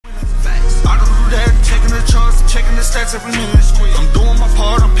checking the stats every minute. I'm doing my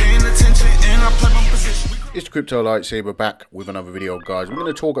part, I'm paying attention, and I play my position. It's Crypto Lightsaber back with another video, guys. We're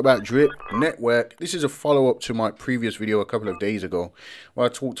going to talk about Drip Network. This is a follow-up to my previous video a couple of days ago, where I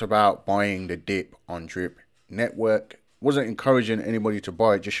talked about buying the dip on Drip Network. Wasn't encouraging anybody to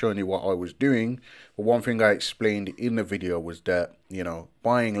buy it, just showing you what I was doing. But one thing I explained in the video was that, you know,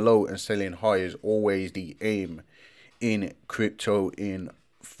 buying low and selling high is always the aim in crypto, in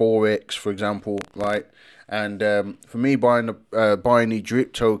Forex, for example, right? And for me, buying the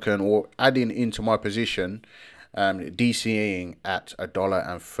Drip token or adding into my position, DCAing at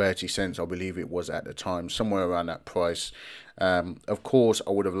 $1.30, I believe it was at the time, somewhere around that price. Of course,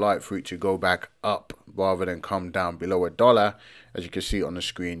 I would have liked for it to go back up rather than come down below $1. As you can see on the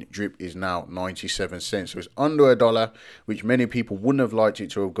screen, Drip is now 97 cents, so it's under $1, which many people wouldn't have liked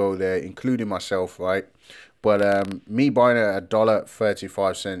it to go there, including myself, right? But me buying it at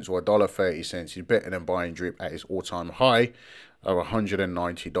 $1.35 or $1.30 is better than buying Drip at its all-time high of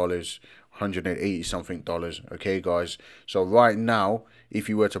 $190, 180 something dollars. Okay, guys, so right now, if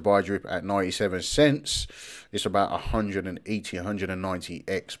you were to buy Drip at 97 cents, it's about 180,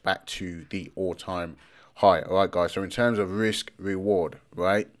 190x back to the all-time high. All right, guys, so in terms of risk reward,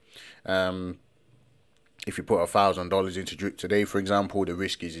 right, if you put $1,000 into Drip today, for example, the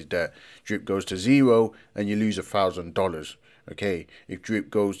risk is that Drip goes to zero and you lose $1,000. Okay, if Drip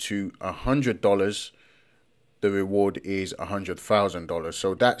goes to $100, the reward is $100,000.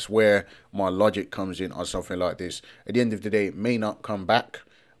 So that's where my logic comes in on something like this. At the end of the day, it may not come back,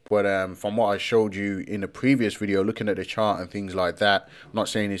 but from what I showed you in the previous video, looking at the chart and things like that, I'm not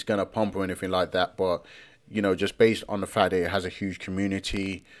saying it's gonna pump or anything like that, but you know, just based on the fact that it has a huge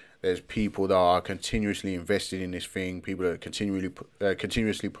community, there's people that are continuously invested in this thing, people that are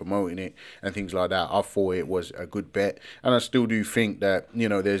continuously promoting it and things like that. I thought it was a good bet, and I still do think that, you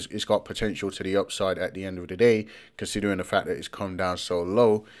know, it's got potential to the upside at the end of the day, considering the fact that it's come down so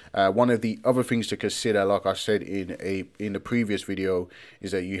low. One of the other things to consider, like I said in the previous video,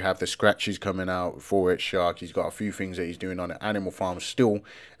 is that you have the scratches coming out. Forex Shark, he's got a few things that he's doing on the Animal Farm still,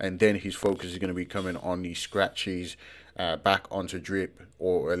 and then his focus is going to be coming on these scratches back onto Drip,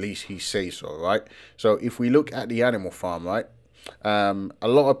 or at least he says so, right? So if we look at the Animal Farm, right, a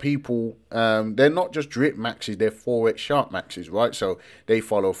lot of people, they're not just Drip maxes, they're Forex Shark maxes, right? So they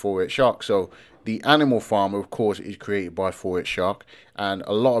follow Forex Shark. So the Animal Farm, of course, is created by Forex Shark, and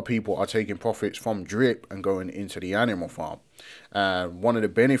a lot of people are taking profits from Drip and going into the Animal Farm. One of the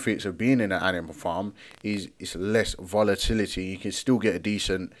benefits of being in an Animal Farm is it's less volatility. You can still get a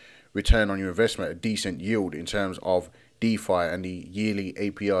decent return on your investment, a decent yield in terms of DeFi and the yearly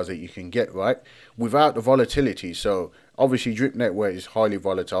APRs that you can get, right, without the volatility. So obviously Drip Network is highly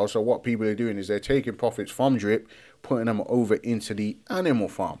volatile, so what people are doing is they're taking profits from Drip, putting them over into the Animal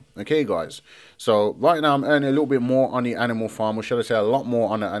Farm. Okay, guys, so right now I'm earning a little bit more on the Animal Farm, or should I say a lot more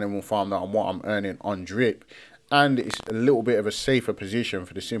on the Animal Farm than what I'm earning on Drip. And it's a little bit of a safer position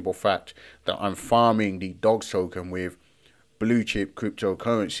for the simple fact that I'm farming the dogs token with blue chip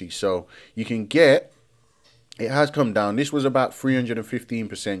cryptocurrency. So you can get, it has come down. This was about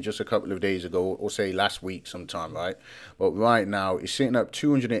 315% just a couple of days ago, or say last week sometime, right? But right now it's sitting up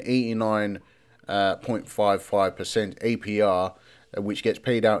 289.55% APR, which gets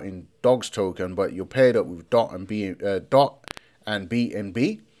paid out in dogs token, but you're paid up with DOT and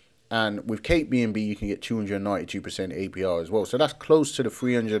BNB. And with Cape BNB, you can get 292% APR as well. So that's close to the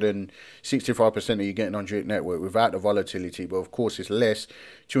 365% that you're getting on Drip Network without the volatility. But of course, it's less,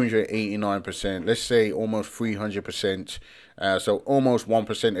 289%. Let's say almost 300%. So almost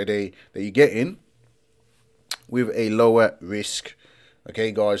 1% a day that you're getting with a lower risk.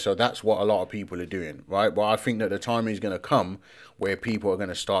 Okay, guys, so that's what a lot of people are doing, right? But I think that the time is going to come where people are going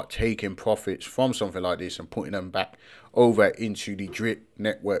to start taking profits from something like this and putting them back over into the Drip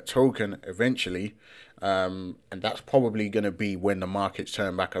Network token eventually. And that's probably going to be when the markets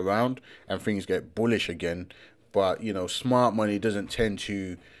turn back around and things get bullish again. But, you know, smart money doesn't tend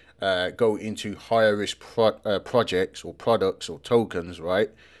to go into higher risk projects or products or tokens, right,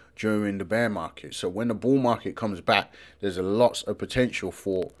 during the bear market. So when the bull market comes back, there's lots of potential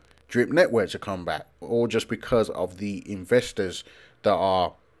for Drip Network to come back, or just because of the investors that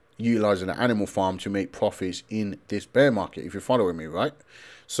are utilizing the Animal Farm to make profits in this bear market, if you're following me, right?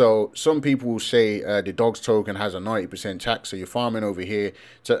 So some people will say the dogs token has a 90% tax, so you're farming over here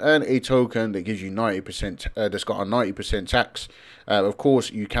to earn a token that gives you 90%, that's got a 90% tax. Of course,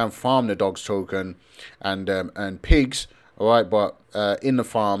 you can farm the dogs token and pigs, all right, but in the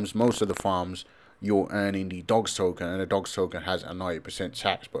farms, most of the farms you're earning the dogs token, and the dogs token has a 90%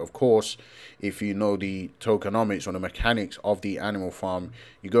 tax. But of course, if you know the tokenomics or the mechanics of the animal farm,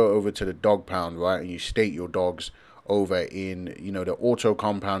 you go over to the dog pound, right, and you stake your dogs over in, you know, the auto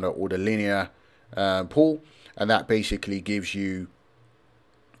compounder or the linear pool, and that basically gives you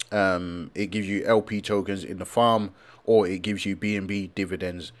it gives you LP tokens in the farm, or it gives you BNB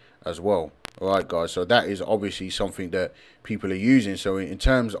dividends as well. All right, guys, so that is obviously something that people are using. So in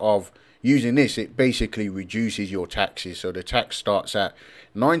terms of using this, it basically reduces your taxes. So the tax starts at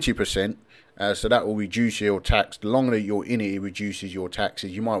 90%. So that will reduce your tax. The longer that you're in it, it reduces your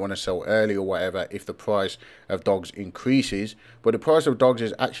taxes. You might want to sell early or whatever if the price of dogs increases. But the price of dogs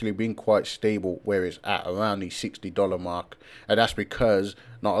has actually been quite stable where it's at, around the $60 mark. And that's because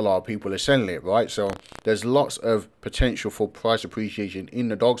not a lot of people are selling it, right? So there's lots of potential for price appreciation in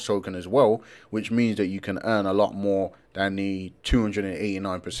the dogs token as well, which means that you can earn a lot more than the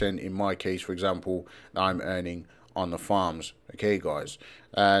 289% in my case, for example, that I'm earning on the farms. Okay, guys,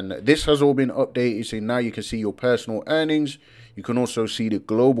 and this has all been updated, so now you can see your personal earnings. You can also see the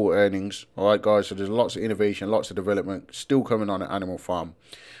global earnings. All right, guys, so there's lots of innovation, lots of development still coming on the animal farm.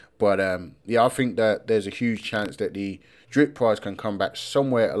 But yeah, I think that there's a huge chance that the drip price can come back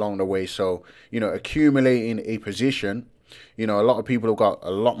somewhere along the way. So, you know, accumulating a position, you know, a lot of people have got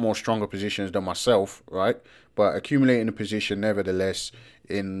a lot more stronger positions than myself, right? But accumulating a position nevertheless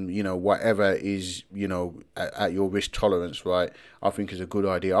in, you know, whatever is, you know, at your risk tolerance, right, I think is a good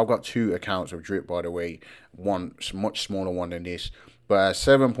idea. I've got 2 accounts of drip, by the way, one much smaller one than this, but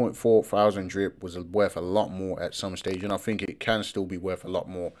 7.4 thousand drip was worth a lot more at some stage, and I think it can still be worth a lot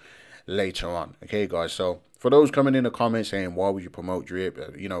more later on. Okay, guys, so for those coming in the comments saying why would you promote drip,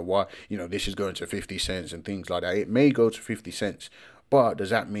 you know, why, you know, this is going to 50 cents and things like that, it may go to 50 cents, but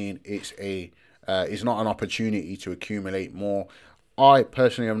does that mean it's a it's not an opportunity to accumulate more? I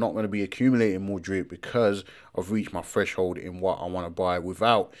personally am not going to be accumulating more drip because I've reached my threshold in what I want to buy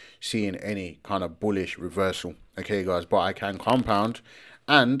without seeing any kind of bullish reversal. Okay, guys, but I can compound,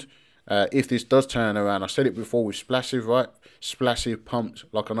 and if this does turn around, I said it before with Splasive, right? Splasive pumped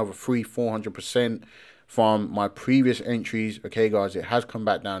like another 300-400% from my previous entries. Okay, guys, it has come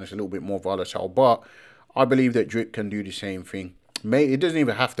back down. It's a little bit more volatile, but I believe that drip can do the same thing. It doesn't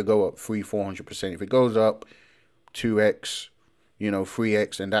even have to go up 300-400%. If it goes up 2x, you know,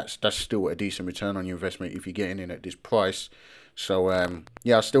 3x, and that's still a decent return on your investment if you're getting in at this price. So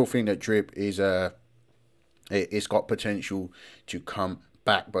yeah, I still think that drip is it's got potential to come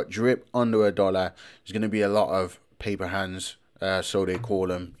back, but drip under $1, there's going to be a lot of paper hands, so they call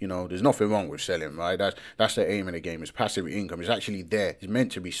them. You know, there's nothing wrong with selling, right? That's the aim of the game. It's passive income. It's actually there. It's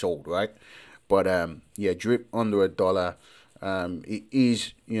meant to be sold, right? But yeah, drip under $1. It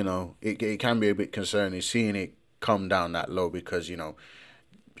is, you know, it can be a bit concerning seeing it come down that low, because, you know,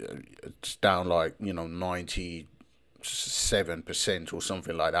 it's down like, you know, 97% or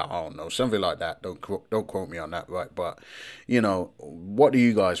something like that. I don't know, something like that. Don't quote me on that, right? But, you know, what do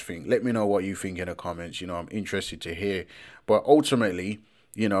you guys think? Let me know what you think in the comments. You know, I'm interested to hear. But ultimately,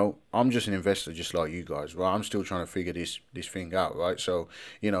 you know, I'm just an investor just like you guys, right? I'm still trying to figure this thing out, right? So,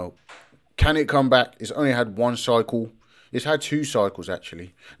 you know, can it come back? It's only had 1 cycle. It's had 2 cycles,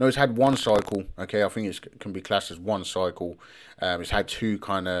 actually. No, it's had 1 cycle. Okay, I think it can be classed as 1 cycle. It's had 2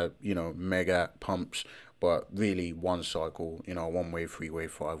 kind of, you know, mega pumps, but really 1 cycle. You know, 1 wave, 3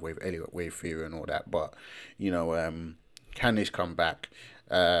 wave, 5 wave, Elliott wave theory and all that. But, you know, can this come back?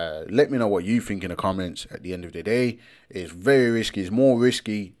 Let me know what you think in the comments. At the end of the day, it's very risky. It's more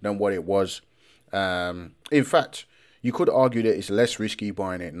risky than what it was. In fact, you could argue that it's less risky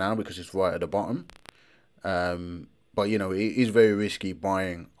buying it now because it's right at the bottom. But, you know, it is very risky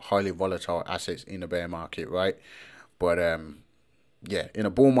buying highly volatile assets in a bear market, right? But, yeah, in a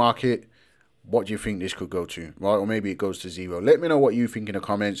bull market, what do you think this could go to, right? Or maybe it goes to 0. Let me know what you think in the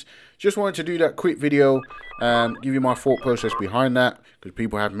comments. Just wanted to do that quick video, give you my thought process behind that, because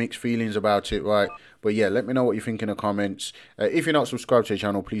people have mixed feelings about it, right? But, yeah, let me know what you think in the comments. If you're not subscribed to the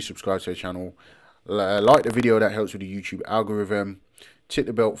channel, please subscribe to the channel. Like the video, that helps with the YouTube algorithm. Tip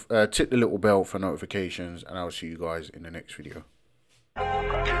the little bell for notifications, and I'll see you guys in the next video.